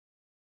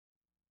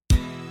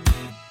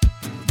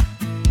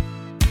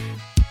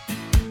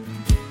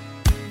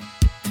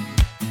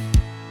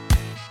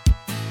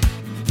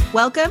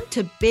Welcome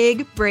to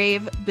Big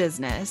Brave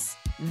Business.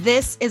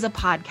 This is a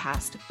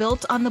podcast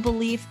built on the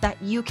belief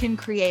that you can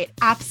create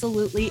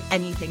absolutely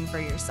anything for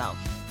yourself.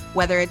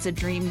 Whether it's a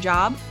dream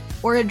job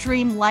or a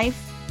dream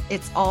life,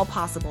 it's all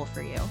possible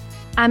for you.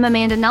 I'm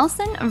Amanda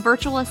Nelson, a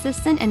virtual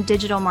assistant and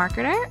digital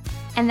marketer,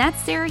 and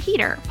that's Sarah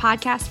Heater,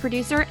 podcast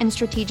producer and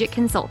strategic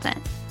consultant.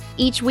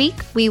 Each week,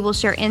 we will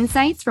share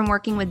insights from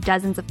working with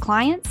dozens of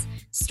clients,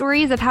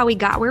 stories of how we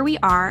got where we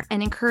are,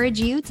 and encourage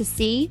you to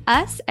see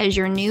us as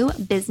your new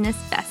business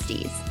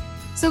besties.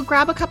 So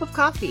grab a cup of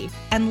coffee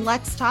and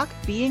let's talk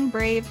being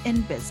brave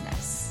in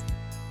business.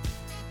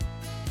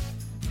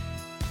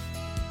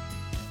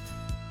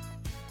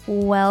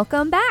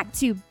 Welcome back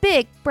to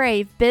Big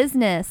Brave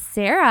Business.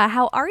 Sarah,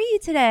 how are you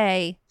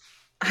today?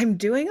 I'm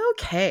doing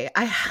okay.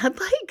 I had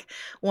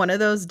one of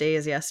those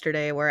days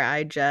yesterday where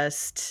it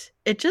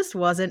just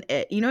wasn't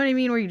it. You know what I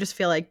mean? Where you just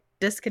feel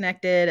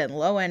disconnected and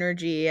low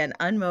energy and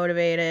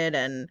unmotivated.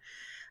 And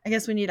I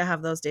guess we need to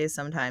have those days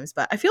sometimes.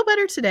 But I feel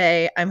better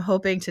today. I'm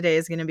hoping today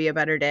is going to be a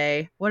better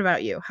day. What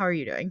about you? How are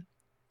you doing?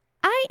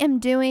 I am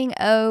doing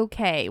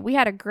okay. We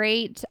had a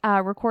great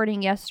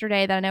recording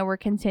yesterday that I know we're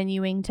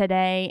continuing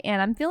today,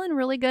 and I'm feeling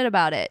really good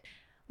about it.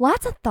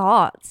 Lots of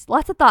thoughts,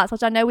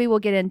 which I know we will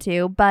get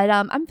into, but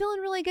I'm feeling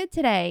really good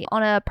today.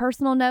 On a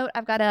personal note,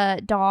 I've got a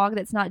dog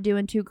that's not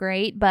doing too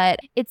great, but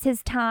it's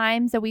his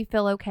time, so we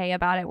feel okay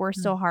about it. We're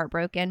still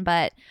heartbroken,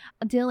 but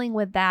dealing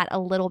with that a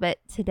little bit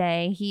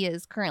today. He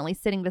is currently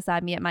sitting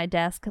beside me at my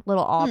desk,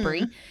 little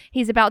Aubrey.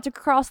 He's about to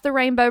cross the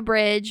Rainbow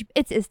Bridge.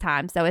 It's his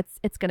time, so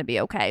it's going to be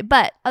okay.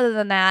 But other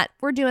than that,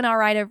 we're doing all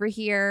right over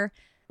here.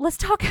 Let's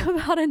talk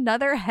about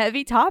another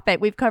heavy topic.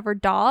 We've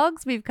covered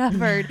dogs. We've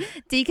covered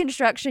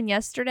deconstruction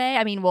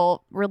yesterday.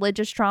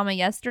 Religious trauma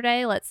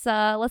yesterday. Let's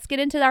get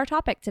into our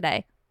topic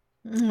today.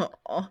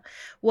 Oh,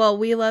 well,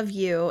 we love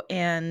you,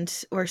 and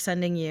we're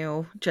sending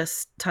you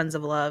just tons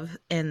of love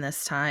in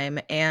this time.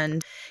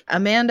 And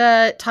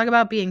Amanda, talk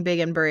about being big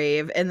and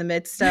brave in the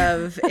midst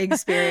of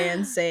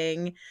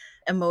experiencing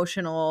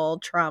emotional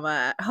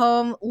trauma at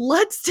home.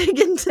 Let's dig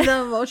into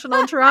the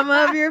emotional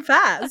trauma of your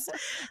past.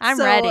 I'm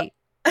ready.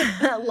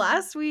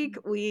 Last week,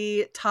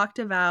 we talked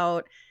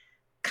about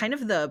kind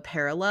of the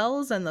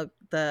parallels and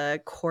the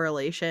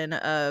correlation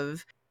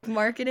of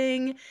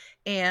marketing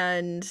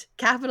and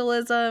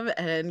capitalism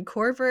and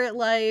corporate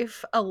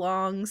life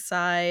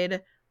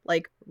alongside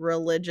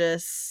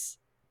religious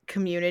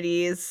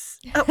communities.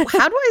 How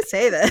do I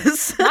say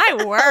this?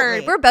 My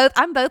word.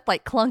 I'm both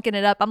clunking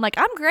it up. I'm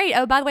great.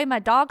 Oh, by the way, my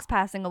dog's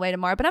passing away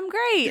tomorrow, but I'm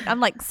great.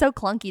 I'm so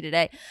clunky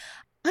today.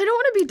 I don't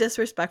want to be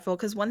disrespectful,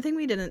 because one thing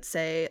we didn't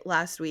say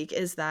last week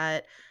is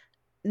that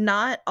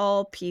not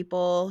all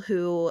people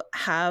who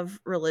have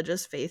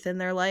religious faith in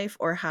their life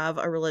or have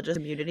a religious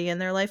community in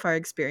their life are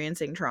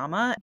experiencing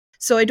trauma.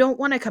 So I don't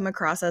want to come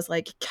across as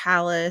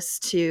callous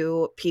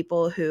to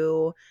people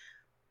who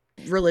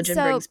religion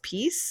brings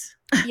peace.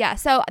 Yeah,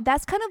 so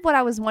that's kind of what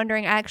I was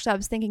wondering. Actually, I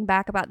was thinking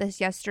back about this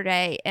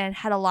yesterday and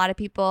had a lot of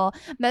people,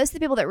 most of the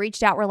people that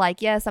reached out were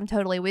like, yes, I'm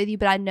totally with you.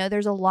 But I know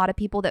there's a lot of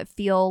people that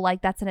feel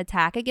like that's an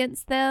attack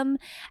against them.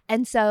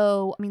 And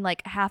so,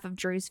 half of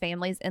Drew's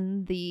family's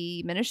in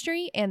the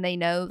ministry, and they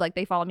know,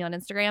 they follow me on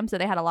Instagram. So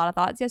they had a lot of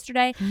thoughts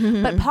yesterday.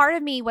 But part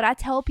of me, what I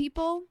tell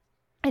people,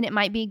 and it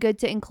might be good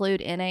to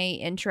include in a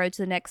intro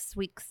to the next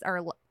week's,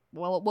 or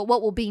what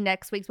will be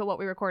next week's, but what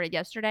we recorded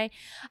yesterday,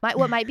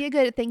 what might be a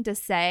good thing to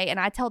say. And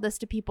I tell this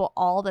to people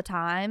all the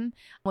time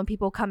when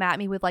people come at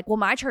me with well,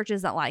 my church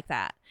isn't like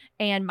that,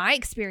 and my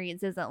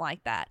experience isn't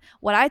like that.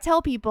 What I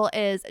tell people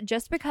is,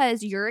 just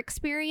because your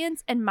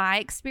experience and my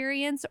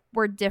experience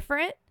were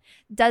different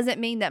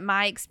doesn't mean that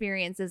my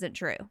experience isn't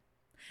true.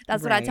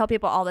 That's what I tell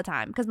people all the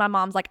time, because my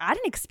mom's I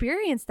didn't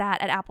experience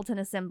that at Appleton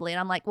Assembly. And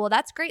I'm well,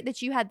 that's great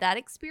that you had that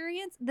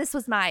experience. This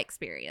was my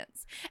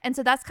experience. And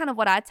so that's kind of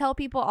what I tell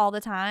people all the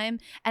time.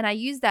 And I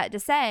use that to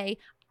say,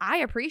 I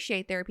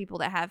appreciate there are people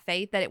that have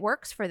faith, that it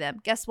works for them.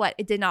 Guess what?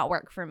 It did not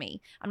work for me.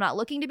 I'm not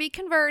looking to be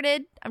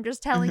converted. I'm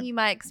just telling you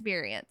my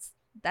experience.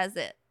 That's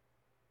it.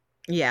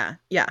 Yeah.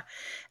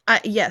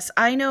 Yes,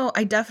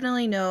 I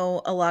definitely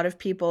know a lot of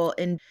people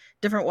in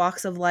different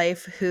walks of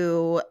life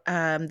who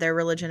their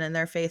religion and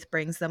their faith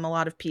brings them a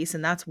lot of peace,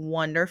 and that's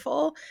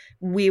wonderful.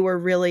 We were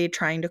really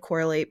trying to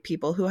correlate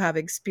people who have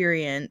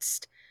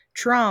experienced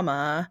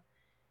trauma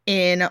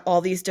in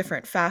all these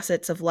different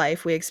facets of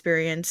life. We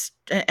experienced,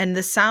 and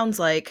this sounds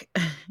like,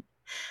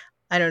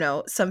 I don't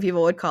know, some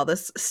people would call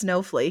this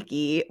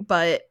snowflakey,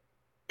 but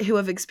who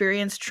have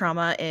experienced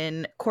trauma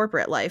in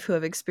corporate life, who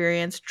have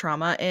experienced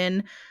trauma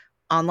in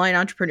online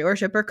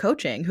entrepreneurship or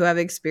coaching, who have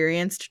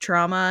experienced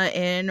trauma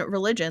in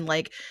religion.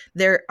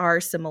 There are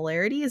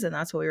similarities, and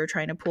that's what we were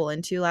trying to pull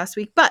into last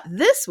week. But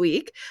this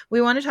week,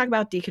 we want to talk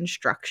about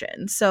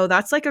deconstruction. So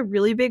that's a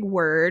really big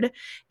word.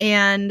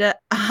 And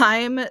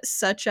I'm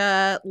such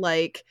a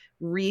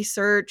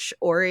research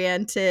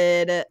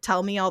oriented,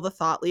 tell me all the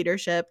thought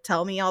leadership,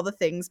 tell me all the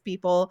things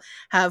people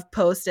have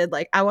posted.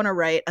 I want to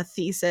write a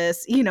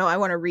thesis, I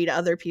want to read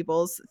other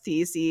people's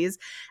theses.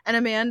 And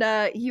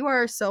Amanda, you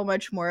are so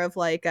much more of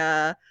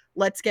a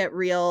let's get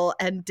real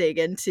and dig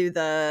into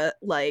the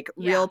like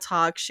Yeah. real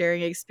talk,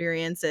 sharing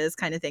experiences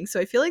kind of thing. So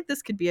I feel like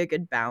this could be a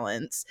good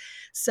balance.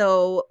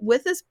 So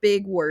with this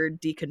big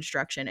word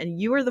deconstruction, and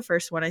you were the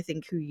first one I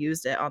think who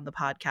used it on the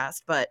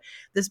podcast, but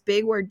this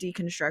big word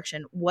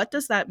deconstruction, what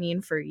does that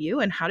mean for you?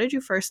 And how did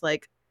you first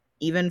like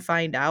even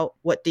find out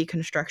what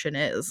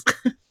deconstruction is?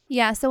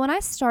 Yeah, so when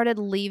I started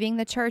leaving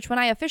the church, when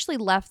I officially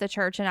left the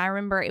church, and I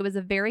remember it was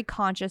a very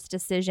conscious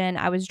decision.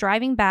 I was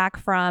driving back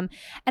from,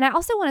 and I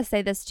also want to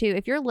say this too,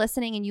 if you're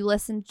listening and you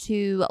listened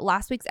to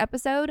last week's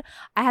episode,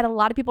 I had a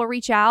lot of people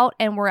reach out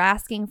and were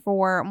asking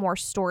for more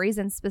stories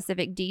and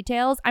specific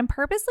details. I'm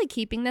purposely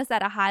keeping this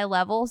at a high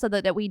level so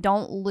that we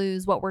don't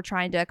lose what we're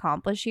trying to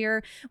accomplish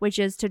here, which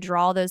is to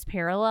draw those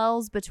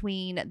parallels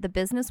between the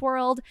business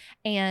world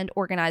and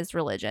organized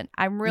religion.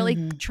 I'm really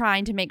Mm-hmm.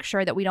 trying to make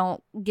sure that we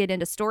don't get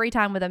into story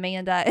time with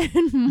Amanda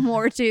and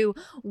more to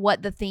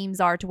what the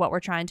themes are to what we're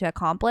trying to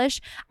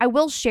accomplish. I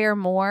will share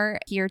more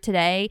here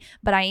today,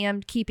 but I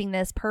am keeping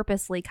this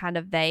purposely kind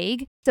of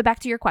vague. So back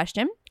to your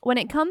question. When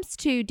it comes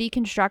to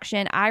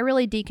deconstruction, I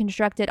really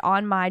deconstructed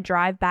on my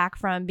drive back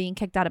from being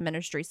kicked out of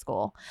ministry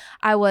school.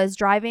 I was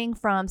driving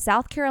from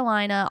South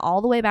Carolina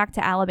all the way back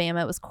to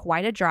Alabama. It was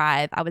quite a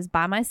drive. I was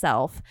by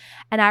myself.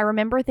 And I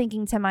remember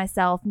thinking to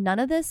myself, none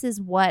of this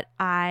is what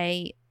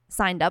I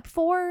signed up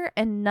for,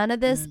 and none of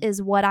this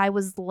is what I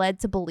was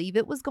led to believe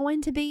it was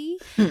going to be.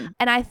 Mm-hmm.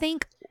 And I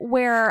think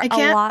where I a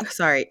can't, lot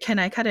sorry, can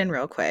I cut in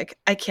real quick?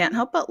 I can't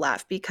help but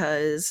laugh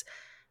because,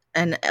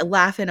 and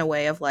laugh in a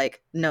way of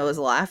like nose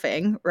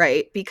laughing,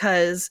 right?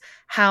 Because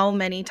how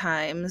many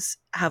times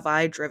have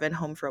I driven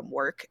home from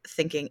work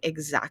thinking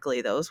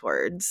exactly those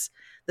words?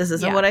 This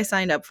isn't yeah. what I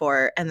signed up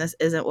for, and this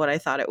isn't what I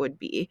thought it would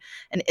be.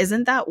 And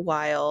isn't that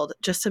wild,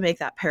 just to make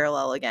that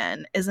parallel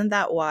again, isn't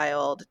that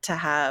wild to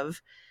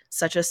have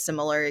such a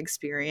similar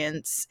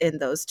experience in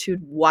those two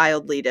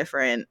wildly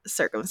different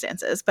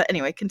circumstances? But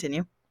anyway,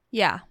 continue.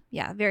 Yeah,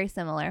 very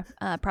similar.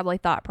 Probably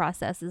thought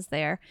processes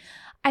there.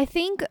 I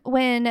think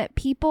when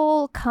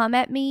people come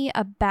at me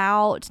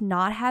about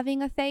not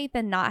having a faith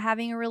and not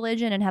having a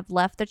religion and have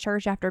left the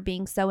church after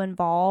being so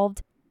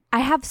involved,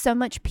 I have so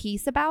much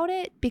peace about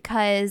it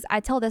because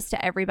I tell this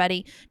to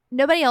everybody.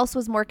 Nobody else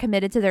was more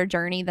committed to their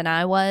journey than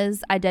I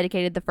was. I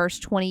dedicated the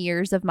first 20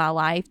 years of my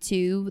life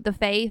to the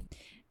faith.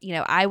 You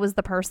know, I was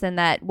the person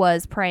that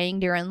was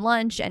praying during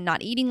lunch and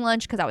not eating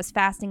lunch because I was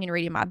fasting and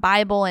reading my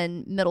Bible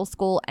in middle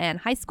school and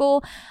high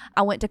school.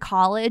 I went to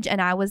college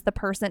and I was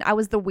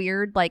the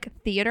weird like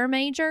theater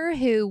major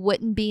who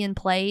wouldn't be in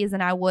plays,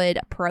 and I would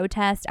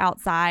protest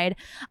outside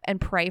and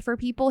pray for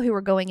people who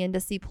were going in to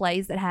see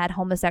plays that had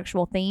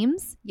homosexual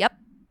themes. Yep.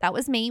 That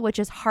was me, which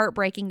is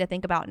heartbreaking to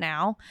think about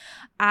now.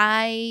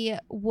 I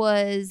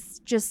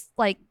was just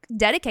like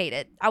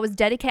dedicated. I was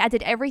dedicated. I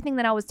did everything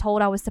that I was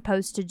told I was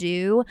supposed to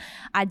do.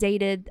 I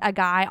dated a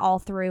guy all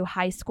through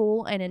high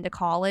school and into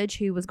college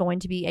who was going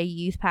to be a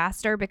youth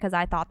pastor because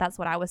I thought that's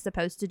what I was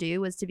supposed to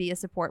do, was to be a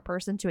support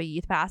person to a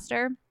youth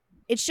pastor.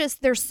 It's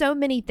just there's so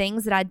many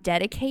things that I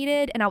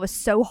dedicated and I was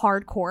so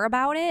hardcore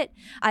about it.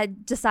 I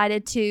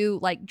decided to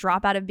like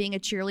drop out of being a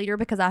cheerleader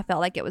because I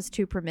felt like it was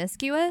too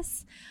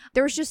promiscuous.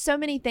 There was just so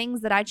many things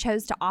that I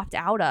chose to opt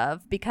out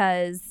of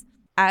because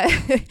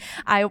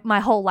my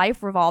whole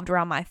life revolved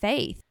around my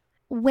faith.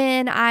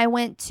 When I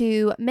went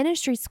to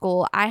ministry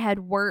school, I had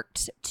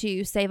worked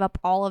to save up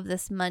all of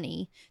this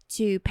money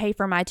to pay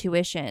for my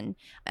tuition,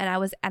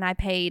 and I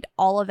paid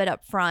all of it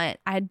up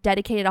front. I had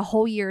dedicated a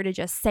whole year to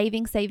just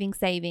saving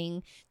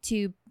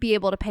to be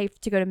able to pay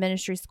to go to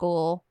ministry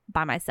school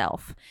by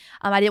myself.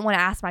 I didn't want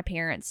to ask my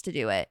parents to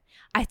do it.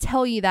 I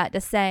tell you that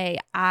to say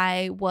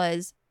I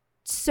was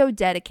so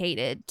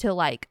dedicated to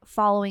like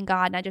following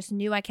God, and I just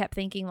knew, I kept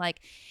thinking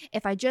like,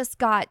 if I just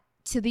got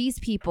to these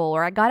people,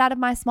 or I got out of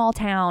my small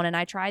town and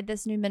I tried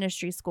this new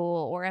ministry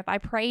school, or if I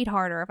prayed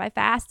harder, if I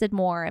fasted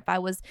more, if I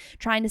was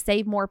trying to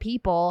save more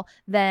people,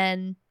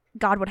 then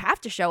God would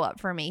have to show up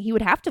for me. He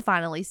would have to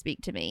finally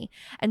speak to me.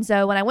 And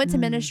so when I went to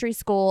ministry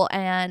school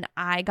and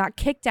I got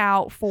kicked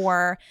out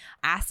for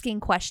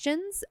asking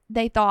questions,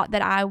 they thought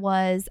that I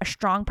was a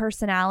strong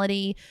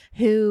personality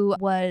who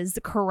was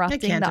I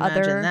corrupting can't the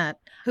imagine other. that.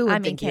 Who would I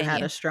mean, think you can had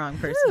you? a strong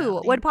Who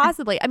personality? would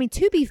possibly? I mean,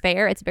 to be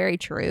fair, it's very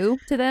true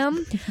to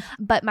them.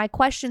 But my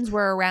questions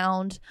were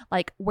around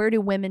like, where do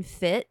women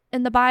fit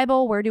in the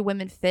Bible? Where do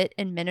women fit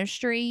in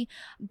ministry?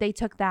 They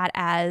took that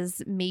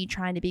as me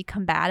trying to be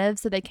combative.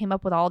 So they came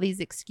up with all these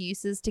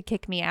excuses to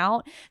kick me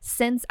out.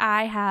 Since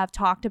I have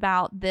talked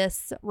about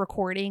this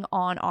recording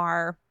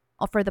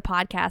for the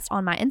podcast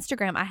on my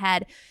Instagram, I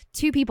had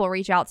 2 people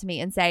reach out to me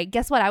and say,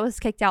 guess what? I was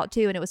kicked out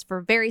too. And it was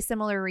for very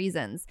similar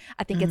reasons.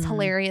 I think it's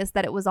hilarious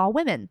that it was all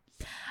women.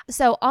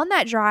 So on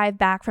that drive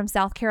back from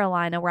South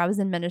Carolina, where I was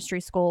in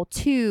ministry school,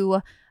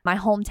 to my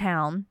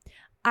hometown,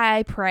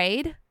 I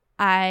prayed.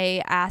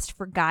 I asked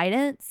for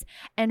guidance.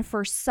 And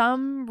for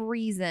some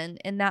reason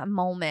in that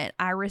moment,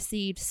 I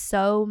received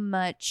so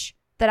much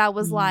that I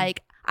was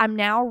like, I'm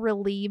now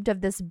relieved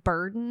of this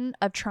burden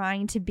of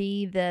trying to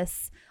be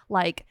this,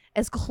 like,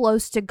 as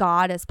close to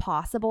God as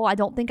possible. I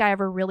don't think I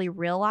ever really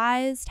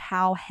realized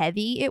how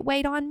heavy it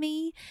weighed on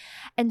me.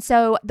 And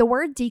so the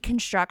word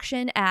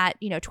deconstruction at,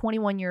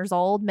 21 years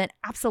old meant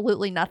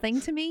absolutely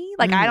nothing to me.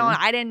 Like, Mhm.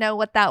 I didn't know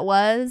what that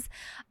was.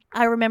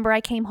 I remember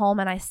I came home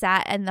and I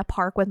sat in the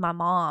park with my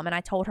mom and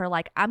I told her,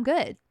 like, I'm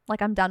good.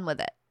 Like, I'm done with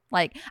it.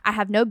 Like, I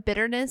have no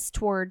bitterness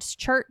towards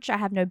church. I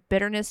have no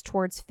bitterness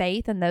towards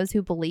faith and those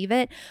who believe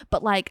it.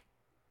 But, like,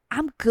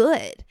 I'm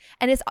good.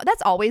 And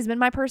that's always been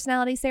my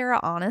personality, Sarah,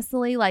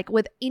 honestly. Like,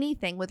 with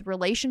anything, with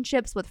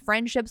relationships, with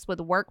friendships, with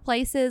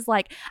workplaces,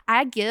 like,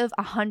 I give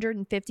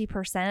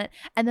 150%.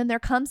 And then there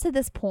comes to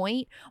this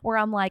point where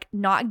I'm like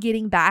not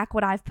getting back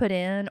what I've put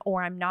in,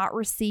 or I'm not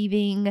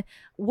receiving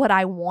what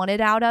I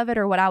wanted out of it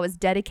or what I was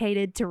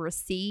dedicated to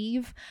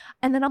receive.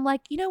 And then I'm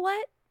like, you know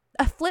what?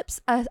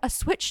 A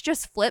switch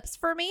just flips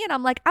for me, and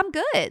I'm like, I'm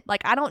good.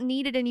 Like, I don't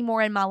need it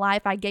anymore in my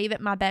life. I gave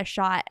it my best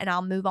shot and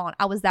I'll move on.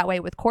 I was that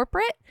way with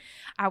corporate.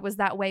 I was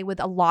that way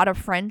with a lot of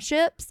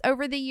friendships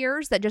over the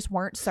years that just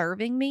weren't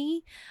serving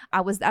me.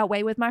 I was that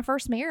way with my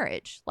first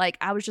marriage. Like,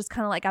 I was just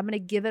kind of like, I'm going to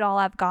give it all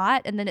I've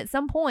got, and then at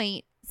some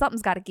point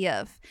something's got to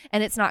give,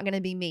 and it's not going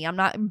to be me. I'm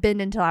not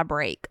bend until I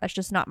break. That's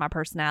just not my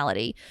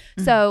personality.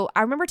 Mhm. So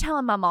I remember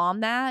telling my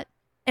mom that.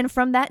 And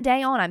from that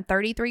day on, I'm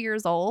 33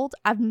 years old.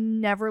 I've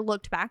never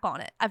looked back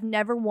on it. I've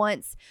never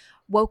once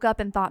woke up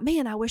and thought,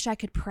 man, I wish I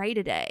could pray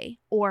today.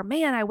 Or,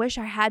 man, I wish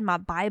I had my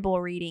Bible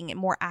reading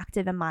more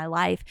active in my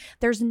life.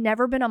 There's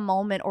never been a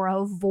moment or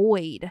a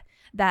void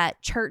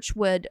that church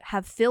would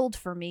have filled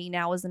for me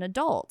now as an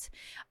adult.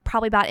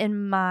 Probably about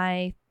in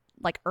my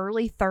like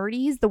early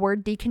 30s, the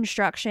word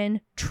deconstruction,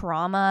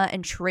 trauma,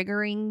 and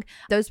triggering,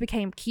 those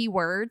became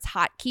keywords,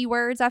 hot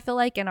keywords, I feel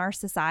like, in our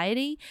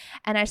society.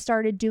 And I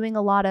started doing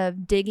a lot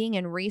of digging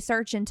and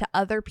research into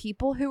other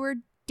people who were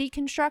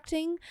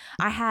deconstructing.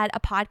 I had a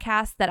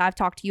podcast that I've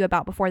talked to you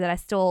about before that I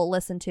still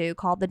listen to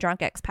called The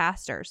Drunk Ex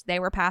Pastors. They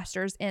were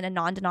pastors in a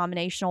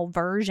non-denominational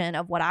version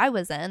of what I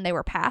was in. They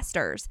were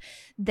pastors.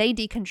 They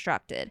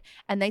deconstructed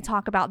and they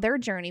talk about their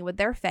journey with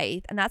their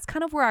faith. And that's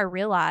kind of where I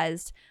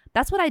realized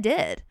that's what I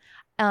did.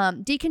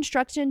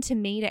 Deconstruction, to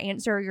me, to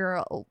answer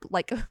your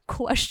like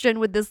question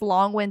with this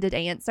long-winded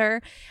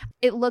answer,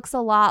 it looks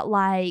a lot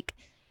like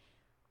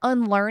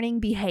unlearning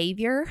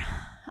behavior,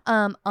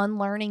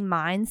 unlearning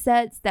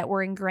mindsets that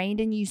were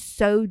ingrained in you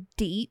so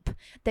deep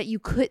that you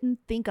couldn't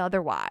think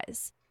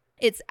otherwise.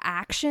 It's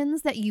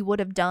actions that you would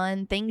have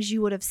done, things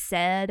you would have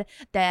said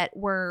that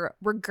were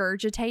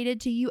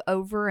regurgitated to you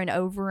over and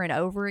over and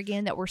over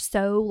again, that were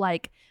so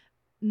like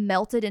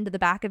melted into the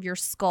back of your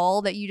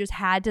skull that you just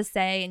had to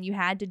say and you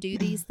had to do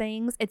these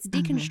things. It's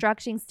Mhm.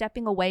 deconstructing,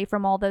 stepping away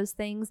from all those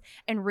things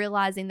and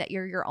realizing that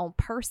you're your own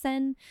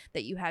person,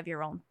 that you have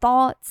your own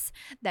thoughts,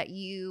 that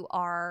you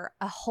are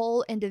a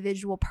whole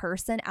individual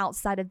person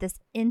outside of this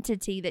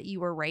entity that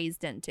you were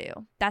raised into.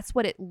 That's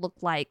what it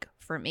looked like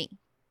for me.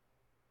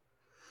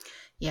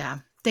 Yeah.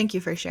 Thank you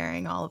for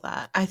sharing all of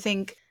that. I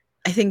think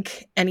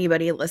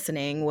anybody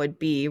listening would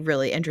be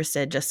really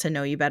interested just to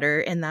know you better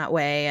in that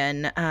way.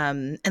 And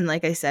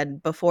like I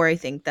said before, I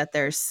think that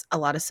there's a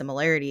lot of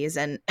similarities.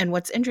 And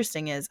what's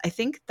interesting is I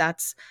think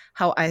that's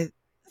how I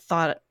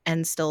thought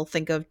and still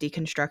think of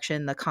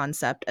deconstruction, the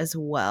concept as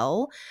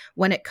well,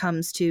 when it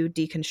comes to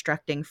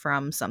deconstructing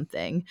from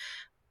something.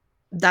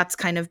 That's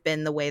kind of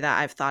been the way that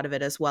I've thought of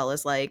it as well,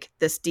 as like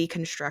this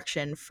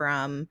deconstruction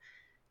from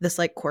this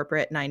like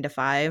corporate 9 to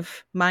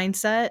 5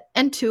 mindset.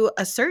 And to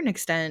a certain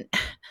extent,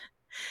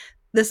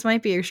 this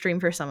might be extreme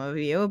for some of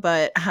you,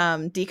 but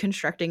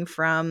deconstructing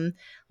from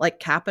like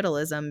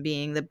capitalism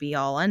being the be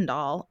all end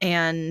all.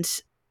 And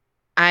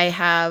I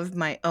have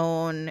my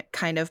own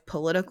kind of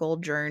political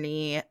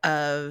journey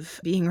of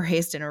being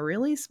raised in a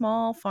really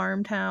small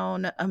farm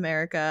town,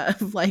 America,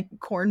 of like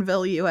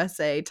Cornville,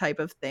 USA type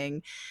of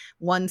thing.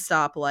 One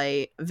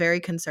stoplight, very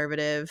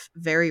conservative,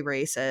 very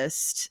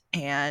racist,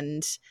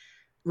 and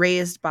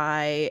raised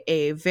by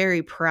a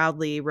very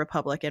proudly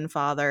Republican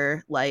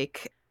father,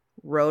 like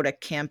wrote a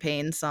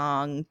campaign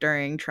song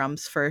during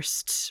Trump's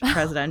first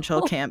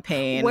presidential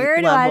campaign Where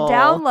do I level.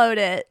 download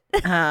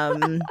it?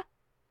 Um,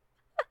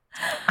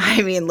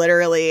 I mean,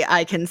 literally,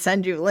 I can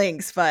send you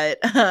links,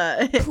 but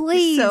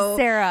Please,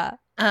 Sarah.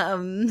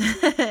 um,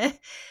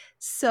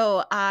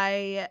 so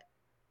I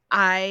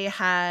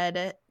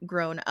had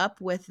grown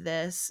up with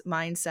this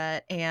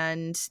mindset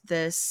and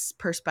this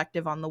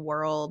perspective on the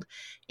world.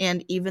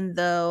 And even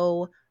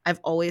though I've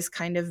always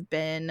kind of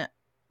been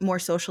more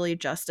socially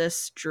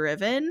justice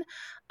driven,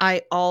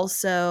 I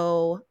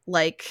also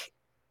like,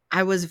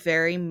 I was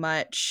very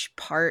much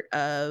part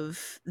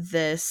of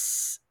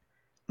this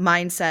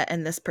mindset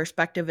and this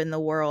perspective in the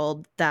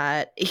world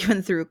that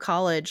even through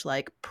college,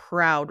 like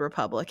proud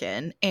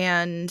Republican.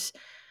 And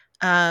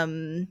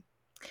um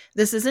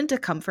this isn't to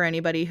come for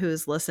anybody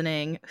who's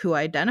listening who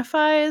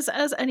identifies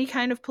as any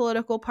kind of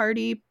political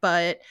party,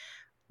 but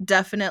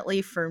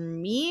definitely for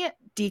me,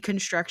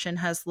 deconstruction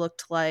has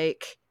looked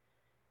like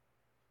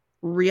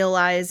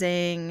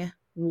realizing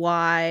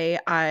why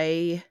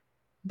I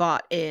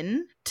bought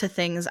in to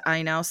things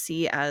I now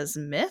see as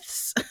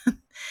myths,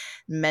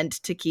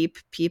 meant to keep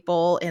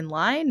people in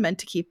line, meant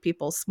to keep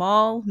people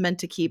small, meant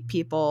to keep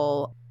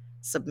people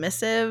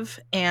submissive.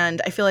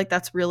 And I feel like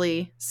that's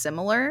really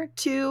similar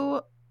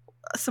to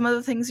some of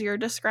the things you're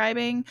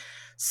describing.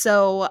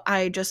 So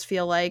I just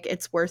feel like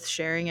it's worth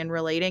sharing and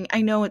relating.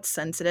 I know it's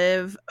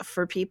sensitive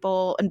for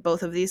people, and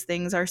both of these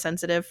things are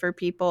sensitive for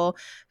people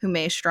who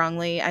may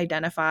strongly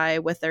identify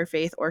with their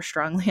faith or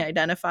strongly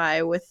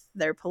identify with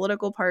their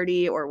political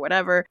party or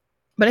whatever.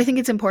 But I think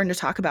it's important to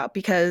talk about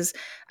because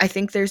I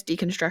think there's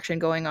deconstruction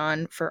going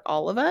on for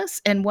all of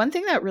us. And one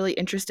thing that really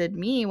interested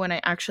me when I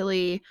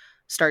actually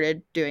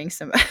started doing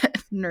some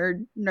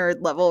nerd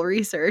level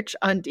research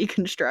on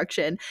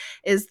deconstruction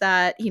is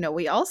that,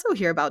 we also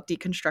hear about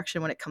deconstruction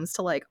when it comes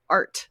to like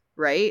art,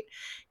 right?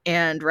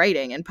 And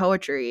writing and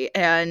poetry.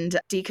 And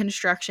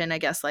deconstruction, I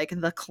guess, like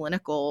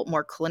the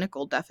more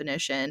clinical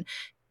definition,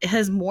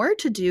 has more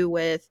to do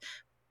with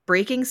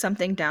breaking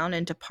something down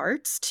into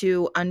parts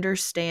to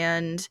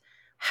understand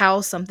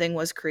how something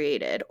was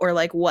created or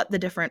like what the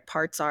different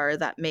parts are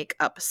that make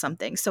up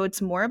something. So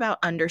it's more about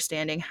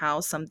understanding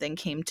how something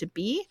came to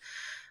be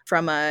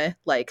from a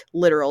like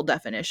literal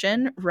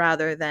definition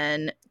rather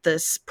than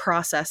this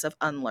process of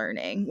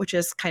unlearning, which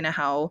is kind of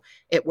how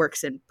it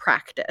works in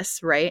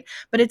practice, right?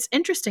 But it's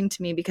interesting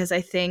to me because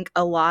I think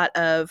a lot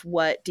of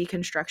what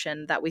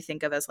deconstruction that we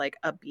think of as like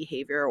a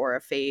behavior or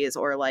a phase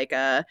or like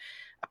a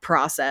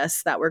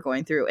process that we're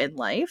going through in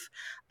life,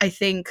 I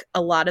think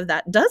a lot of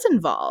that does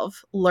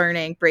involve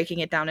learning, breaking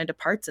it down into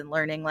parts and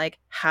learning like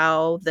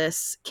how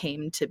this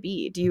came to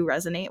be. Do you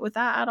resonate with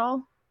that at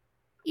all?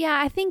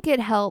 Yeah, I think it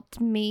helped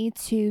me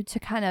to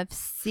kind of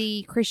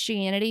see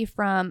Christianity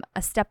from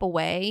a step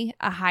away,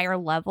 a higher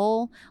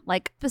level,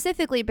 like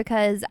specifically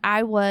because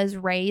I was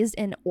raised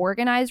in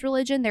organized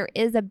religion. There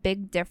is a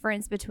big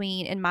difference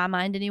between, in my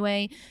mind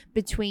anyway,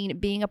 between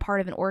being a part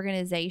of an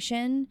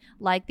organization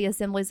like the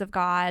Assemblies of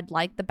God,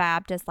 like the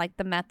Baptists, like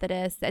the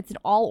Methodists. It's an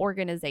all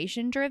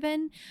organization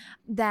driven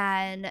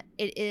than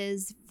it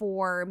is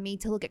for me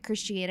to look at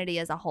Christianity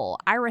as a whole.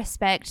 I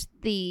respect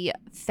the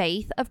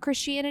faith of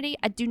Christianity.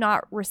 I do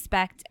not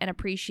respect and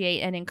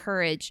appreciate and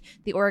encourage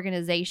the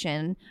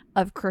organization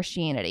of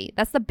Christianity.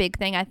 That's the big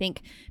thing. I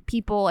think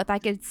people, if I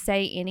could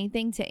say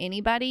anything to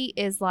anybody,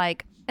 is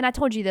like, and I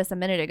told you this a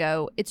minute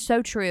ago, it's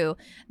so true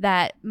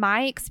that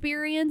my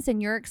experience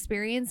and your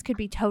experience could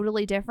be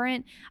totally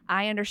different.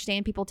 I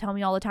understand people tell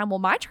me all the time, well,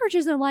 my church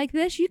isn't like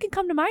this. You can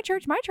come to my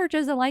church. My church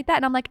isn't like that.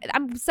 And I'm like,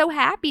 I'm so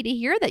happy to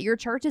hear that your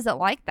church isn't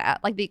like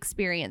that, like the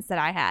experience that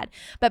I had.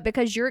 But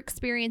because your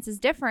experience is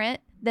different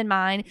than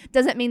mine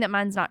doesn't mean that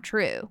mine's not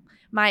true.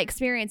 My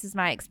experience is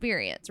my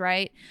experience,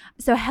 right?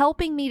 So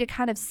helping me to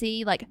kind of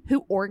see like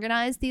who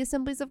organized the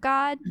Assemblies of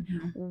God,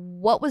 Mhm.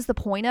 what was the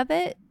point of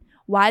it?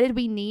 Why did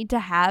we need to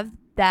have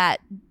that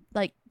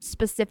like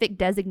specific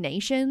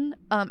designation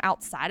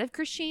outside of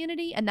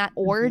Christianity, and that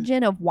Mhm.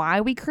 origin of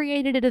why we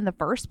created it in the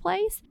first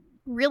place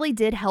really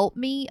did help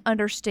me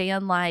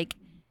understand like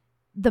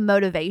the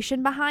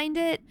motivation behind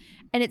it.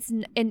 And it's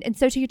and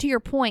so to your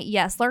point,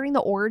 yes, learning the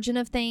origin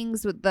of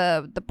things with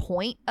the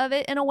point of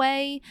it in a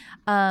way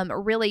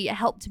really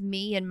helped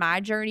me in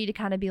my journey to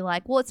kind of be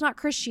like, well, it's not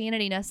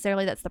Christianity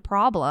necessarily that's the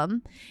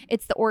problem.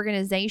 It's the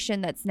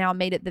organization that's now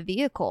made it the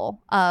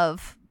vehicle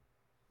of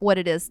what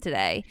it is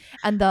today,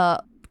 and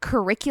the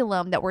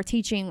curriculum that we're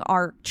teaching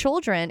our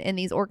children in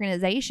these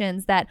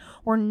organizations that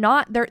we're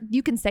not there.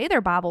 You can say they're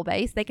Bible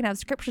based, they can have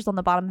scriptures on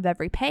the bottom of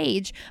every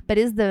page, but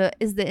is the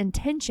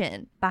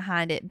intention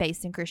behind it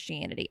based in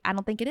Christianity? I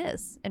don't think it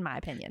is, in my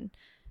opinion.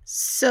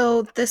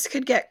 So this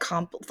could get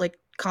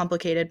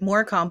complicated,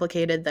 more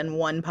complicated than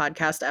one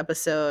podcast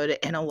episode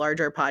in a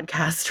larger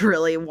podcast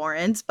really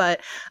warrants,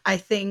 but I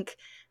think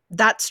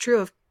that's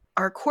true of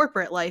our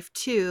corporate life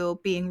too,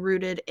 being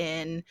rooted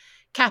in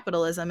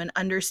capitalism and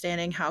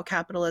understanding how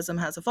capitalism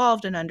has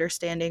evolved and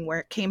understanding where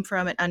it came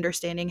from and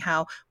understanding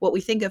how what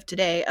we think of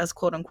today as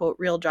quote unquote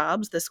real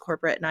jobs, this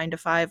corporate 9 to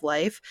 5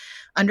 life,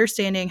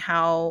 understanding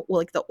how, well,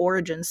 like the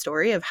origin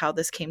story of how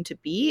this came to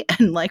be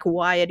and like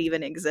why it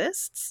even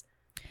exists.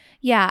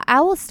 Yeah, I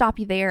will stop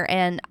you there.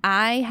 And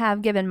I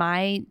have given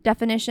my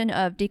definition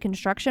of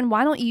deconstruction.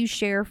 Why don't you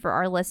share for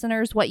our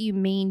listeners what you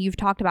mean? You've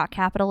talked about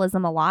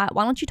capitalism a lot.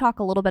 Why don't you talk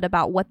a little bit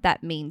about what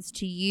that means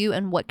to you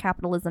and what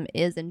capitalism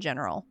is in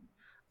general?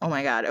 Oh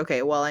my god,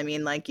 okay, well, I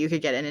mean, like, you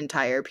could get an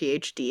entire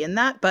PhD in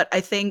that, but I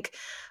think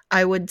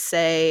I would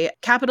say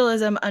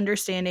capitalism,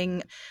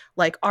 understanding,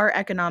 like, our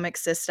economic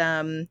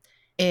system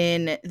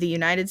in the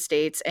United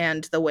States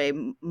and the way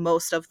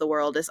most of the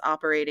world is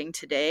operating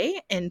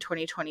today in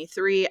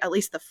 2023, at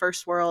least the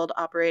first world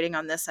operating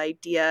on this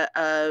idea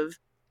of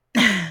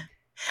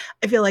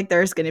I feel like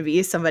there's gonna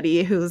be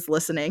somebody who's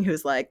listening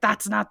who's like,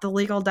 "That's not the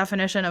legal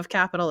definition of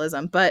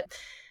capitalism," but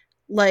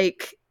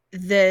like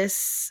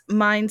this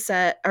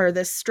mindset or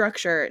this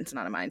structure, it's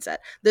not a mindset,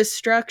 this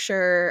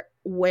structure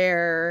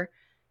where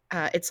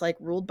it's like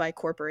ruled by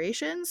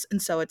corporations, and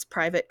so it's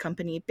private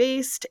company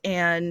based,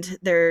 and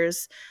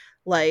there's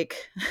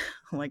like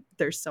like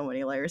there's so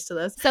many layers to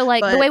this. So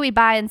like the But way we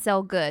buy and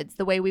sell goods,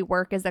 the way we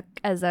work as a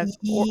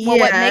well,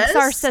 what makes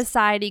our yes.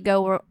 society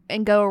go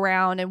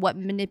around and what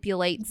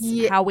manipulates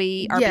how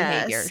we our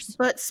Yes, behaviors.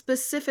 but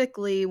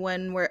specifically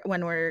when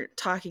we're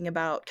talking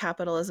about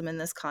capitalism in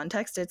this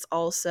context, it's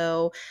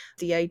also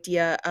the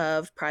idea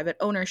of private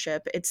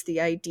ownership. It's the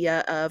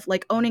idea of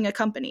like owning a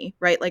company,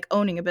 right? Like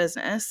owning a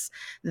business.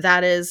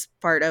 That is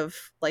part of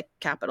like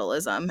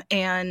capitalism,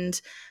 and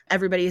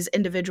everybody's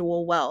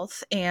individual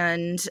wealth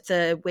and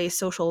the way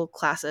social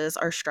classes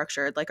are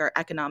structured, like our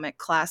economic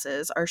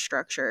classes are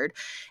structured.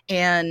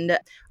 And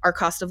our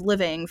cost of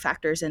living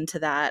factors into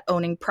that,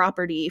 owning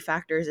property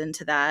factors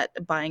into that,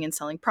 buying and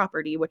selling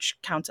property, which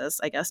counts as,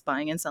 I guess,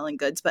 buying and selling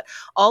goods. But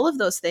all of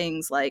those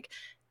things, like,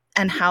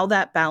 and how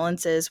that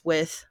balances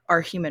with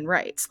our human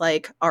rights,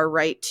 like our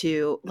right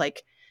to,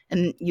 like,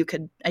 and you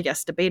could, I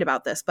guess, debate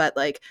about this, but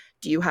like,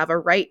 do you have a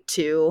right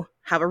to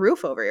have a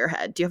roof over your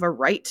head? Do you have a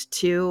right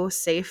to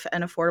safe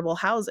and affordable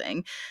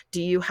housing?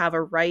 Do you have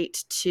a right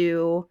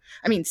to,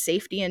 I mean,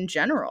 safety in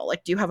general?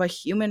 Like, do you have a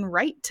human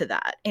right to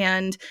that?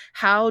 And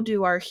how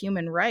do our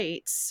human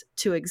rights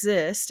to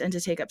exist and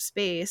to take up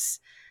space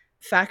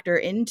factor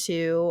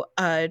into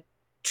a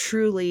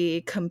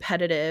truly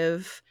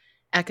competitive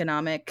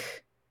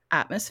economic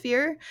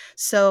atmosphere?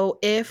 So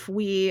if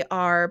we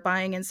are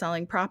buying and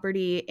selling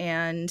property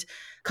and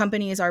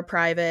companies are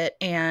private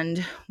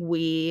and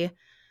we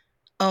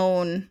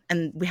own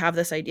and we have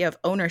this idea of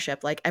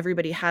ownership, like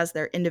everybody has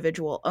their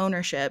individual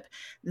ownership,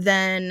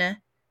 then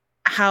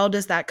how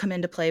does that come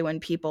into play when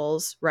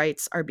people's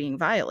rights are being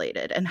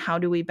violated? And how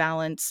do we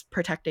balance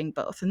protecting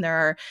both? And there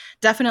are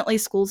definitely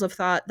schools of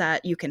thought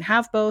that you can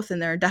have both,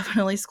 and there are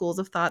definitely schools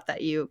of thought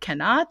that you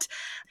cannot.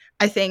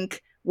 I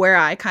think where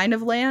I kind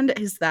of land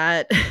is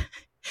that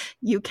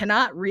you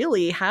cannot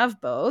really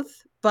have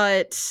both,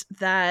 but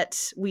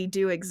that we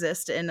do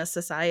exist in a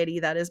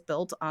society that is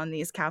built on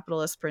these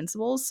capitalist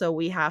principles. So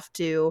we have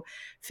to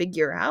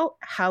figure out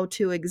how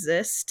to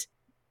exist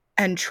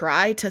and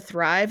try to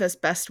thrive as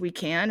best we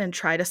can and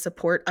try to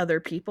support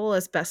other people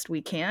as best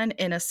we can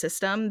in a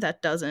system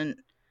that doesn't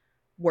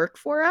work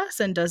for us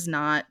and does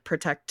not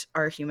protect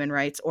our human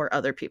rights or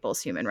other people's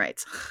human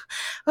rights.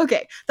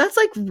 Okay, that's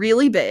like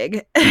really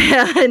big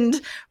and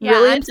Yeah,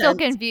 really I'm still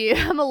intense.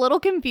 confused. I'm a little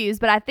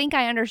confused, but I think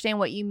I understand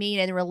what you mean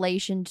in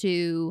relation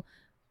to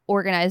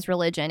organized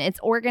religion. It's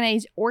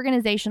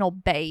organizational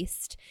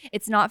based.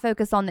 It's not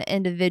focused on the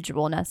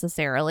individual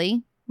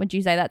necessarily. Would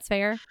you say that's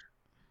fair?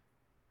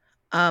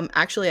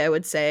 Actually, I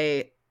would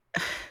say,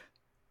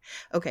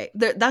 okay,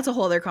 that's a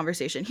whole other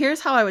conversation. Here's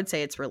how I would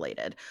say it's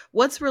related.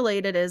 What's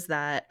related is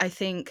that I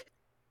think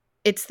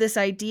it's this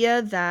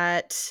idea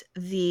that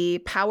the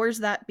powers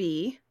that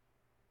be,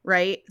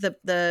 right,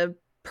 the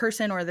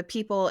person or the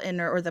people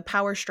in or the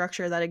power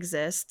structure that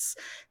exists,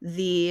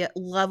 the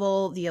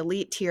level, the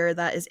elite tier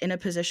that is in a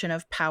position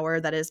of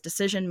power, that is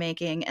decision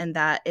making and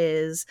that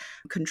is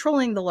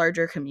controlling the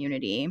larger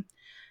community,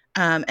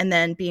 and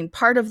then being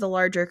part of the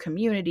larger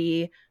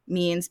community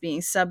means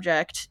being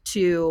subject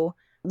to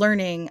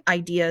learning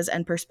ideas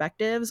and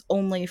perspectives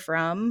only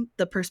from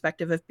the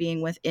perspective of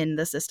being within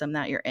the system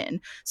that you're in.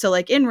 So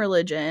like in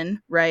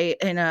religion, right?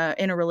 In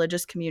a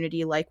religious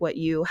community like what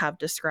you have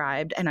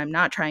described, and I'm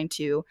not trying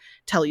to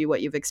tell you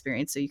what you've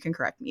experienced so you can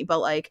correct me, but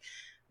like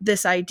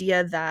this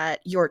idea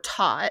that you're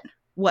taught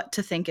what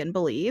to think and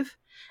believe,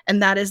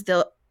 and that is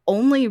the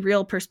only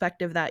real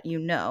perspective that you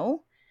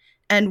know.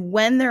 And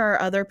when there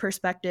are other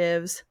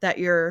perspectives that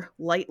you're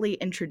lightly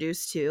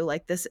introduced to,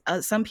 like this,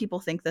 some people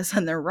think this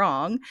and they're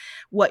wrong.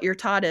 What you're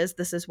taught is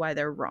this is why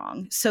they're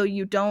wrong. So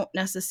you don't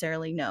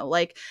necessarily know.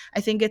 Like, I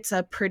think it's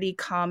a pretty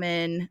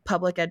common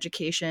public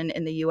education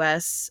in the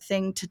US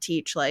thing to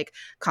teach, like,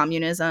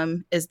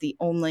 communism is the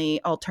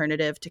only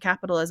alternative to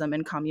capitalism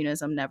and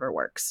communism never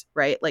works,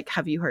 right? Like,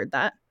 have you heard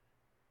that?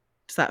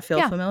 Does that feel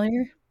Yeah.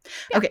 familiar?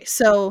 Yeah. Okay,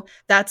 so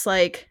that's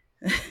like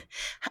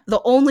the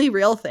only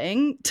real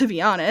thing, to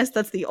be honest,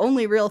 that's the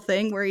only real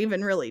thing we're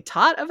even really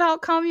taught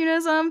about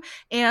communism.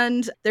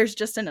 And there's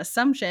just an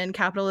assumption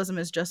capitalism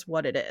is just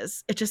what it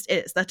is. It just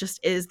is. That just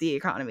is the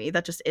economy.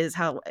 That just is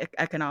how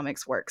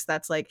economics works.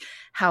 That's like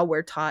how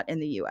we're taught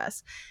in the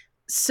US.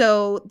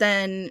 So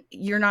then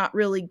you're not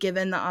really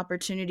given the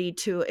opportunity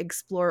to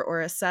explore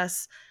or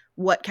assess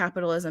what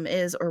capitalism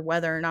is or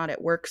whether or not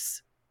it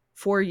works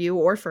for you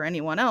or for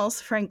anyone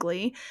else,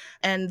 frankly.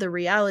 And the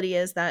reality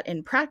is that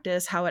in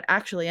practice, how it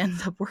actually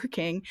ends up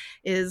working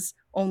is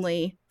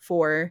only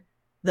for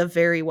the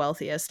very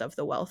wealthiest of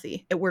the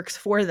wealthy. It works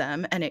for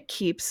them and it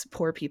keeps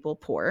poor people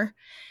poor.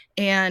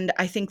 And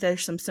I think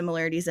there's some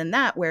similarities in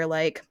that where,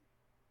 like,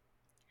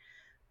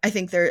 I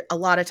think there a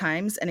lot of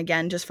times, and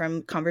again, just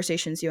from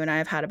conversations you and I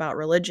have had about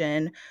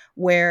religion,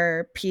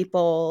 where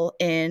people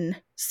in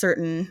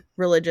certain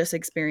religious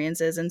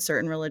experiences and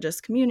certain religious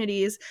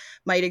communities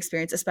might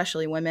experience,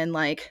 especially women,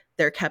 like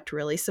they're kept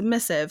really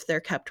submissive, they're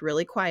kept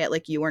really quiet,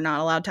 like you are not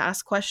allowed to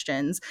ask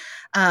questions.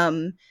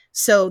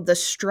 So the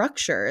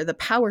structure, the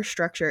power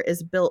structure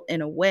is built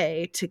in a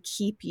way to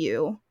keep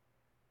you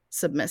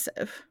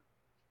submissive.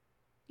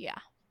 Yeah.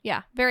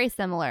 Yeah, very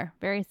similar.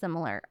 Very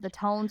similar. The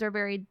tones are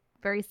very,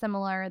 very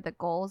similar. The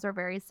goals are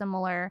very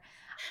similar.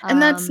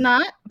 And that's Um,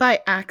 not by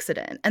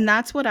accident. And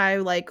that's what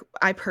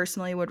I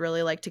personally would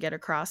really like to get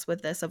across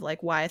with this of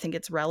like why I think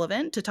it's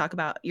relevant to talk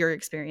about your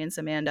experience,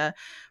 Amanda,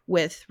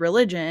 with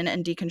religion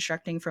and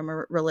deconstructing from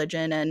a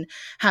religion and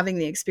having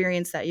the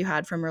experience that you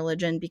had from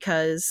religion.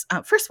 Because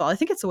first of all, I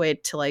think it's a way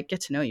to like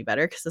get to know you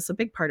better because it's a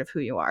big part of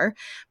who you are,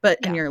 but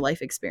in yeah, your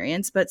life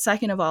experience. But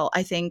second of all,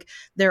 I think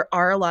there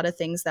are a lot of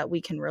things that we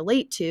can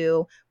relate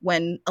to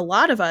when a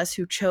lot of us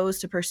who chose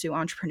to pursue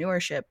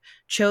entrepreneurship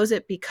chose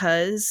it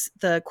because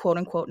the quote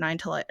unquote 9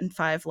 to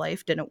 5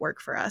 life didn't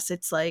work for us.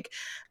 It's like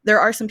there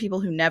are some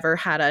people who never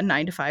had a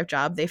 9 to 5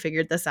 job. They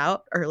figured this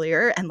out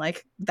earlier and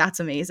like that's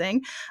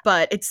amazing.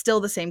 But it's still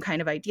the same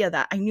kind of idea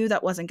that I knew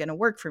that wasn't going to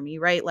work for me,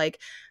 right?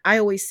 Like I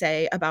always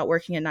say about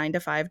working a 9 to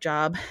 5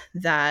 job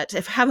that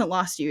if I haven't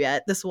lost you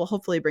yet, this will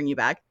hopefully bring you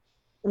back.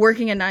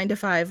 Working a 9 to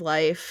 5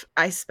 life,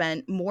 I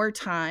spent more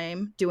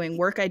time doing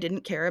work I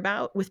didn't care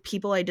about with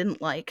people I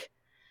didn't like,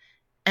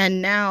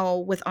 and now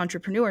with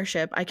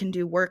entrepreneurship, I can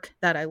do work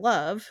that I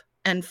love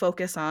and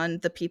focus on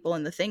the people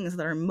and the things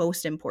that are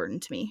most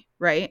important to me,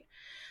 right?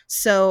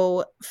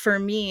 So for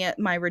me,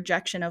 my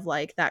rejection of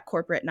like that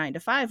corporate 9 to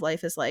 5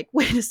 life is like,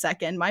 wait a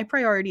second, my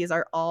priorities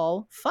are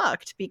all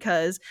fucked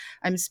because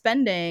I'm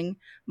spending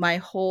my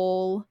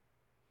whole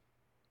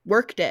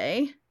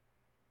workday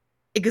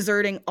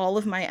exerting all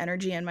of my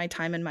energy and my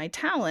time and my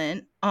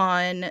talent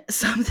on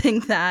something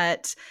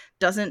that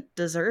doesn't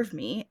deserve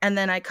me. And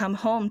then I come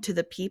home to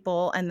the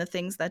people and the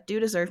things that do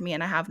deserve me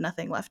and I have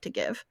nothing left to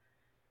give.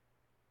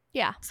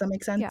 yeah, Does that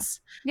make yeah,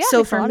 sense? yeah. It So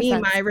makes a for lot of me,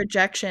 my sense.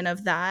 rejection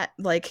of that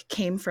like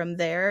came from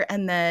there.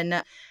 And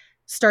then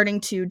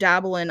starting to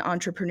dabble in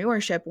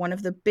entrepreneurship, one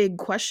of the big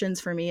questions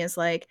for me is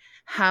like,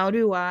 how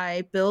do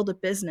I build a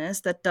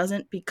business that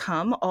doesn't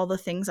become all the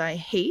things I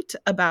hate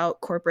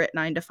about corporate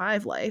 9 to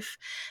 5 life,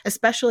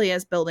 especially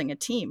as building a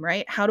team,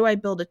 right? How do I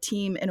build a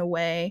team in a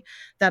way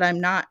that I'm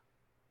not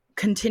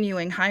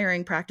continuing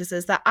hiring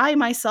practices that I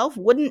myself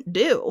wouldn't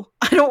do?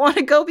 I don't want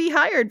to go be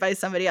hired by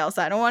somebody else.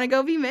 I don't want to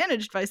go be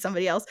managed by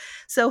somebody else.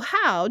 So,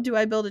 how do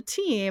I build a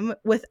team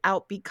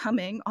without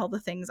becoming all the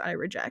things I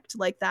reject?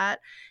 Like, that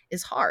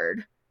is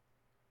hard.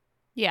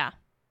 Yeah.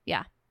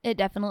 Yeah. It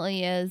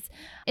definitely is.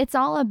 It's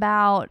all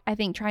about, I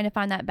think, trying to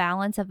find that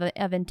balance of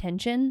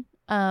intention.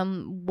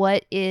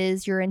 What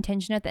is your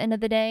intention at the end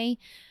of the day?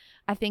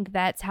 I think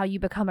that's how you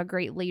become a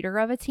great leader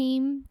of a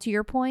team. To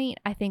your point,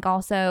 I think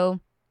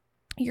also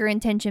your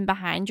intention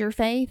behind your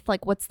faith,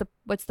 like what's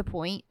the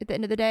point at the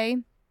end of the day?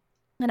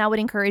 And I would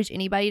encourage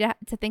anybody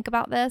to think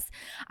about this.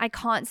 I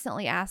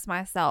constantly ask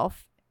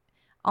myself,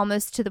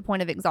 almost to the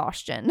point of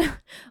exhaustion.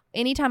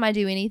 Anytime I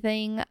do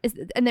anything,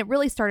 and it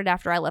really started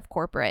after I left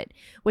corporate,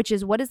 which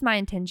is what is my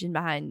intention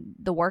behind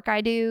the work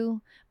I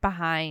do,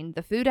 behind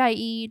the food I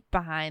eat,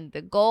 behind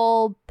the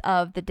goal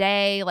of the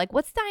day? Like,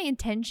 what's my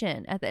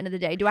intention at the end of the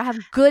day? Do I have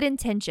good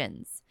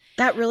intentions?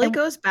 That really And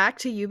goes back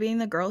to you being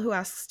the girl who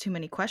asks too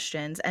many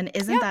questions, and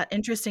isn't yeah, that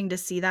interesting to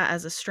see that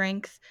as a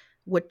strength?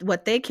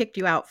 What they kicked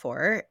you out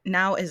for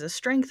now is a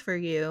strength for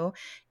you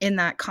in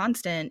that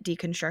constant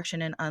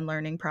deconstruction and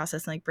unlearning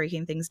process, like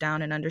breaking things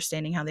down and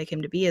understanding how they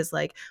came to be is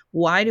like,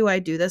 why do I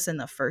do this in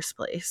the first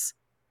place?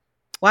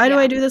 Why do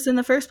I yeah. do this in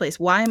the first place?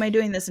 Why am I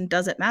doing this and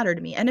does it matter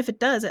to me? And if it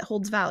does, it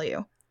holds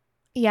value.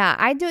 Yeah,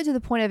 I do it to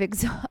the point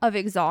of of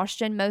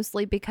exhaustion,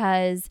 mostly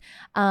because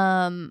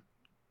um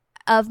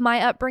of my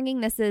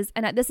upbringing. This is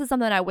something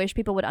that I wish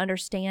people would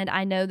understand.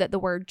 I know that the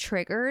word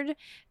triggered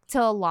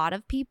to a lot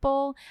of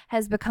people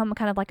has become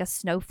kind of like a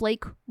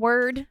snowflake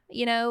word,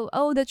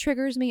 oh, that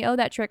triggers me, oh,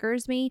 that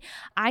triggers me.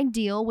 I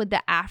deal with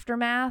the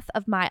aftermath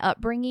of my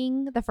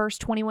upbringing, the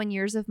first 21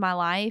 years of my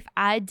life.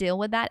 I deal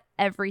with that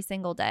every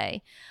single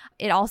day.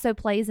 It also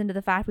plays into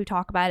the fact we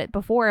talked about it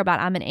before about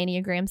I'm an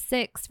Enneagram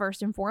 6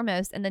 first and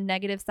foremost, and the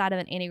negative side of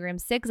an Enneagram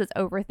 6 is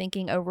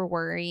overthinking, over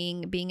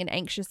worrying, being an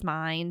anxious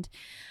mind.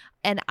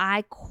 And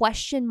I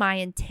question my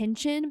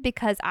intention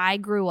because I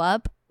grew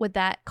up with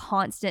that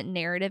constant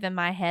narrative in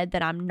my head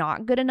that I'm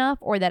not good enough,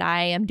 or that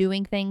I am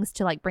doing things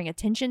to like bring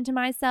attention to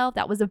myself.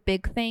 That was a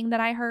big thing that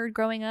I heard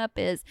growing up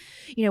is,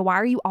 why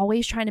are you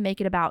always trying to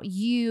make it about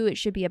you? It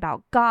should be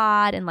about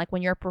God. And like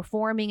when you're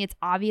performing, it's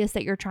obvious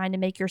that you're trying to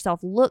make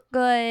yourself look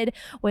good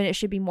when it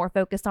should be more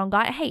focused on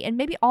God. Hey, and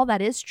maybe all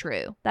that is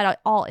true. That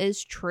all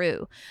is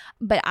true.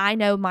 But I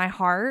know my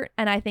heart.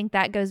 And I think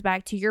that goes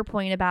back to your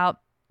point about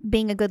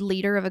being a good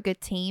leader of a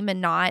good team and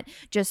not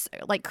just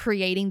like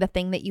creating the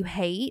thing that you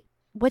hate.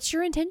 What's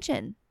your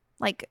intention?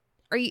 Like,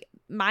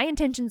 my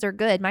intentions are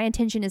good. My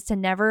intention is to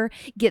never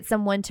get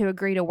someone to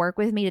agree to work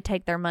with me, to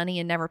take their money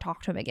and never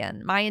talk to them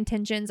again. My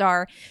intentions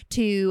are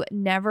to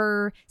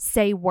never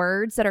say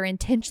words that are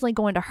intentionally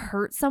going to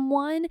hurt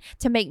someone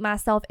to make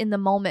myself in the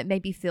moment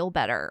maybe feel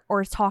better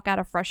or talk out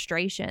of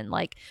frustration.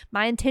 Like,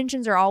 my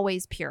intentions are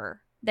always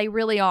pure. They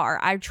really are.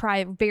 I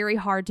try very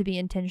hard to be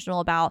intentional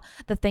about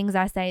the things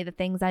I say, the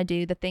things I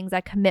do, the things I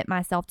commit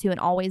myself to, and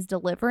always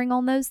delivering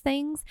on those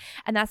things.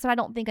 And that's what I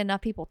don't think enough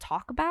people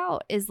talk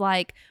about is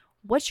like,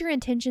 what's your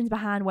intentions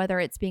behind whether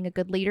it's being a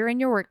good leader in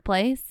your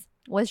workplace?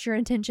 What's your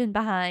intention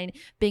behind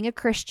being a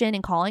Christian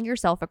and calling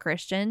yourself a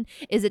Christian?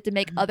 Is it to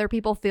make Mhm. other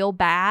people feel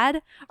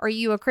bad? Are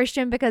you a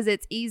Christian because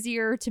it's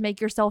easier to make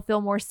yourself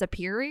feel more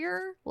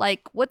superior?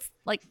 Like, what's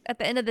like at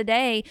the end of the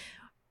day,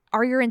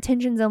 are your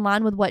intentions in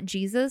line with what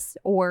Jesus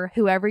or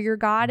whoever your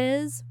God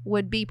is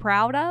would be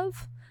proud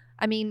of?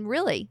 I mean,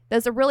 really,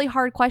 those are really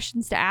hard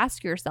questions to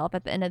ask yourself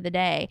at the end of the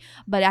day.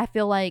 But I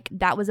feel like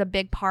that was a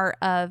big part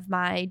of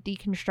my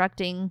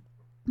deconstructing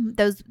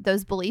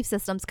those belief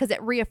systems, because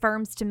it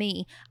reaffirms to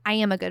me I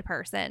am a good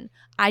person.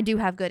 I do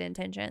have good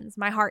intentions.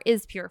 My heart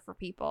is pure for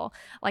people.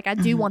 Like, I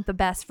do Mhm. want the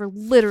best for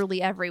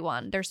literally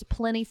everyone. There's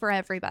plenty for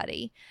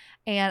everybody.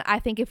 And I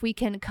think if we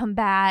can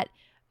combat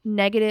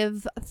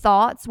negative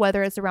thoughts,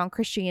 whether it's around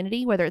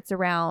Christianity, whether it's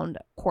around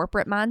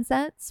corporate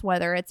mindsets,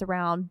 whether it's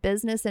around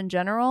business in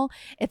general,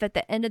 if at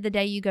the end of the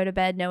day you go to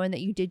bed knowing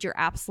that you did your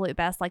absolute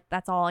best, like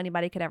that's all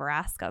anybody could ever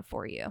ask of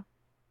for you.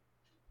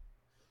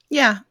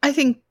 Yeah, I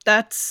think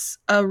that's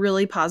a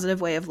really positive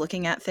way of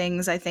looking at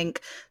things. I think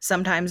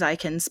sometimes I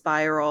can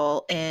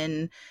spiral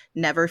in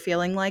never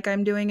feeling like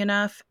I'm doing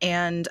enough,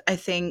 and I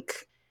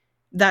think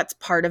that's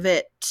part of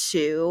it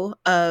too,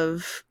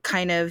 of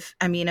kind of,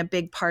 I mean, a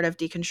big part of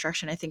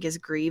deconstruction I think is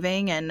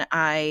grieving, and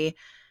I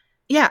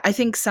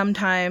think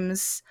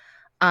sometimes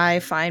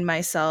I find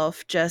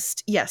myself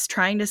just, yes,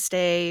 trying to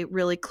stay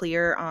really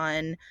clear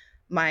on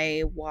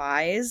my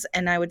whys.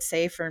 And I would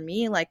say for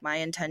me, like, my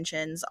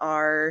intentions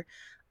are,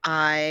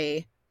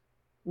 I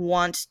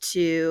want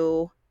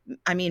to,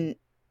 I mean,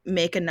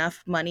 make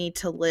enough money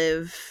to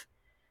live,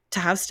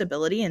 to have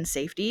stability and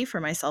safety for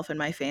myself and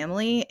my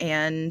family.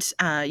 And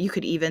you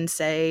could even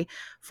say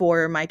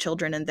for my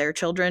children and their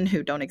children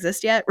who don't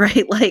exist yet,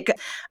 right? Like,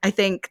 I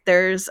think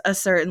there's a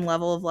certain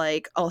level of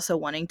like also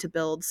wanting to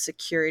build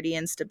security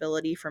and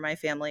stability for my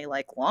family,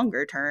 like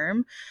longer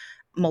term,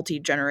 multi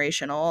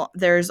generational.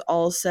 There's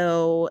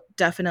also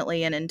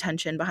definitely an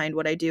intention behind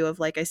what I do, of,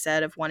 like I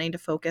said, of wanting to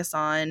focus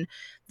on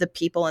the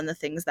people and the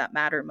things that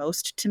matter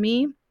most to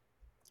me,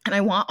 and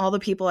I want all the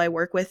people I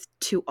work with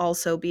to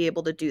also be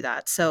able to do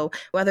that. So,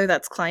 whether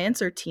that's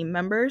clients or team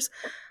members,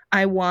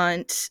 I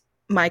want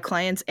my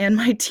clients and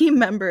my team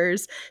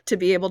members to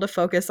be able to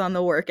focus on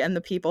the work and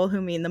the people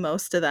who mean the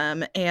most to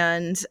them,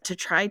 and to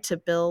try to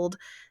build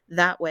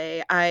that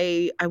way.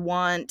 I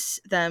want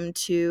them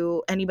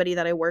to, anybody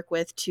that I work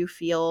with, to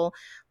feel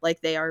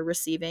like they are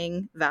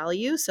receiving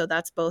value. So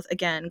that's both,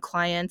 again,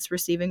 clients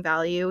receiving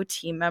value,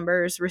 team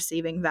members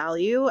receiving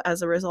value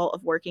as a result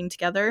of working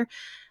together.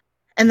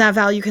 And that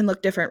value can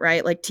look different,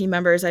 right? Like, team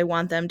members, I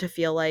want them to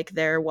feel like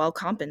they're well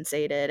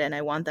compensated, and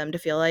I want them to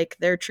feel like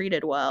they're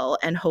treated well.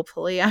 And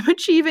hopefully I'm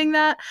achieving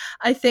that.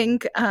 I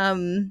think,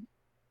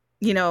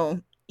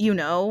 you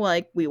know,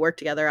 like, we work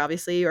together,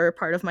 obviously, you're a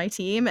part of my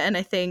team. And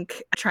I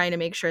think trying to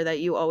make sure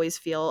that you always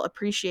feel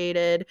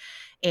appreciated.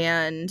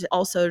 And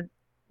also,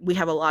 we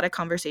have a lot of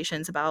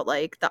conversations about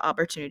like the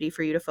opportunity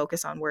for you to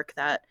focus on work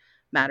that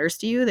matters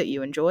to you, that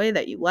you enjoy,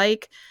 that you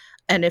like.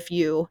 And if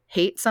you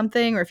hate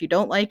something, or if you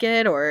don't like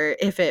it, or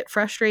if it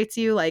frustrates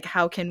you, like,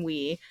 how can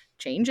we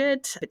change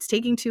it? If it's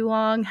taking too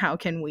long, how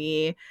can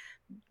we,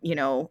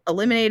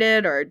 eliminate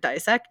it or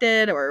dissect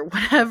it or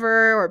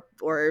whatever,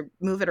 or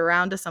move it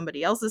around to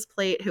somebody else's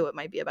plate who it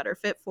might be a better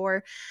fit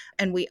for.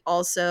 And we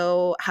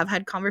also have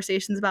had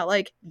conversations about,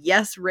 like,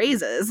 yes,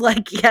 raises,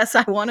 like, yes,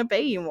 I want to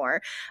pay you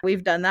more.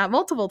 We've done that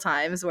multiple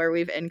times where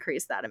we've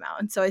increased that amount.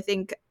 And so I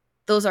think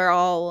those are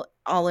all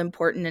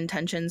important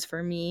intentions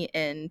for me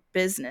in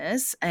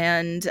business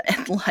and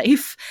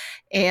life.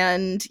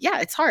 And yeah,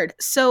 it's hard.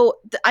 So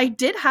I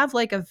did have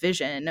like a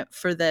vision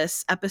for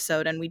this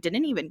episode, and we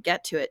didn't even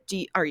get to it.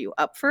 Are you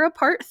up for a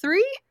part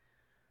 3,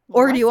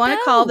 or do you Let's want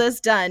to call go.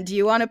 this done? Do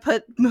you want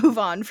to move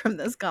on from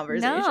this No,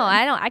 conversation?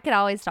 I don't. I could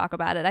always talk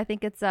about it. I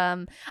think it's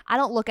I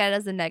don't look at it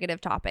as a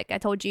negative topic. I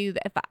told you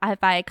that if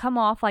I come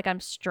off like I'm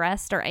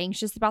stressed or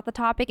anxious about the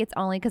topic, it's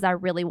only because I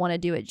really want to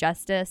do it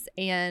justice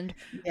and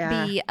Yeah,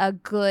 be a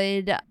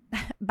good,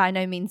 by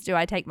no means do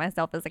I take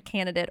myself as a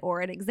candidate or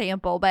an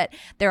example, but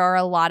there are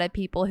a lot of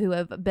people who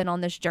have been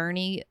on this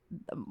journey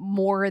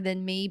more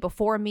than me,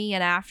 before me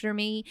and after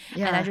me,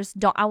 and I yeah, just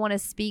don't, I want to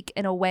speak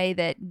in a way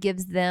that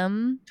gives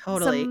them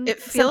totally. some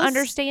It some feels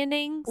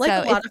understanding. like a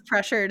So if lot of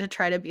pressure to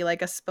try to be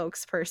like a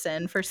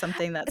spokesperson for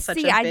something that's such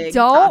See, a I big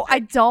don't I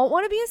topic. don't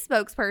want to be a No,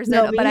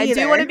 spokesperson, me but I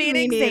do want neither. to be an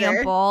Me neither.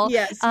 example,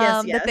 Yes,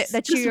 yes, yes.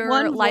 that Just your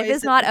one life voice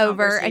is in not the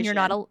over and you're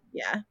not conversation. a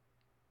Yeah.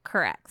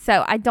 correct.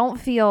 So I don't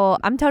feel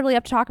I'm totally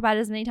up to talk about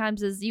it as many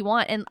times as you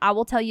want. And I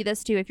will tell you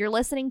this too. If you're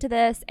listening to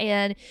this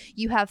and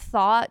you have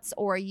thoughts,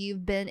 or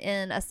you've been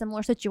in a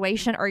similar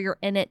situation, or you're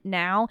in it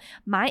now,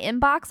 my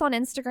inbox on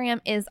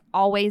Instagram is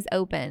always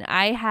open.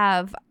 I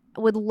have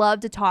would love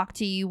to talk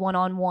to you one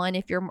on one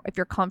if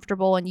you're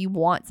comfortable and you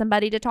want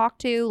somebody to talk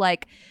to.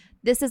 Like,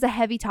 this is a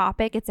heavy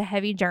topic. It's a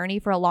heavy journey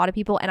for a lot of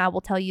people. And I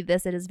will tell you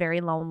this, it is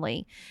very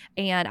lonely.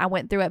 And I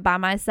went through it by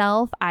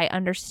myself. I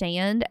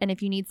understand. And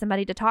if you need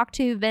somebody to talk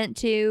to, vent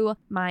to,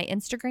 my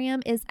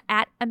Instagram is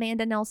at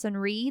Amanda Nelson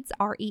Reads,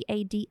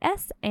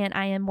 READS. And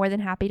I am more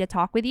than happy to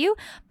talk with you.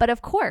 But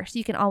of course,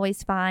 you can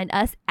always find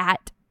us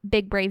at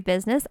Big Brave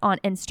Business on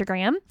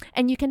Instagram,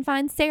 and you can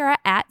find Sarah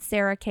at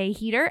Sarah K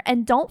Heater.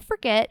 And don't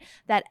forget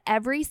that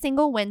every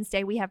single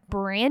Wednesday we have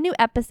brand new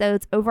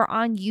episodes over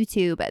on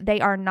YouTube. They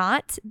are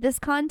not this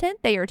content,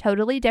 they are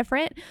totally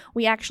different.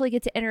 We actually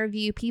get to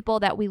interview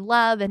people that we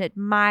love and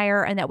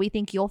admire and that we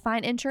think you'll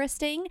find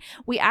interesting.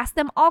 We ask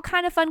them all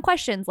kind of fun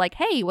questions like,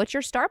 hey, what's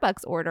your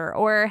Starbucks order?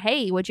 Or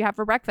hey, what'd you have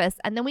for breakfast?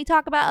 And then we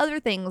talk about other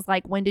things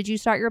like, when did you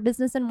start your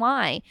business and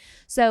why?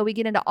 So we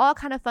get into all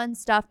kind of fun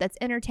stuff that's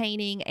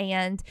entertaining,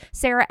 and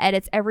Sarah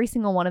edits every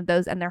single one of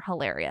those, and they're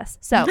hilarious.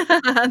 So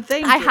Thank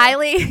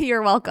you.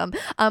 you're welcome.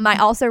 I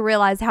also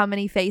realize how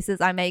many faces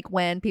I make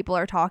when people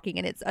are talking,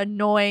 and it's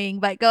annoying,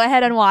 but go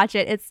ahead and watch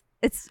it.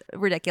 It's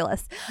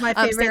ridiculous. My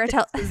favorite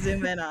thing to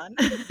zoom in on.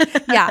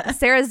 Yeah,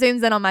 Sarah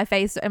zooms in on my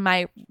face and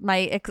my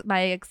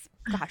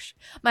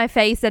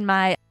face and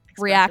my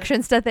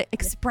reactions to the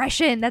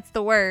expression. That's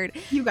the word.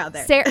 You got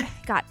there.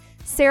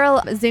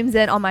 Sarah zooms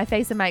in on my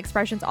face and my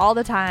expressions all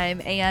the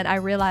time, and I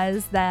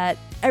realize that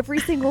every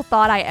single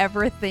thought I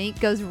ever think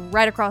goes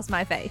right across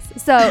my face.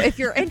 So if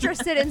you're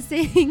interested in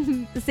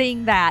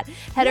seeing that,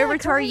 head over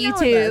to our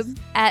YouTube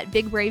at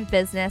Big Brave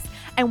Business,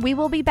 and we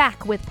will be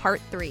back with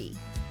part 3.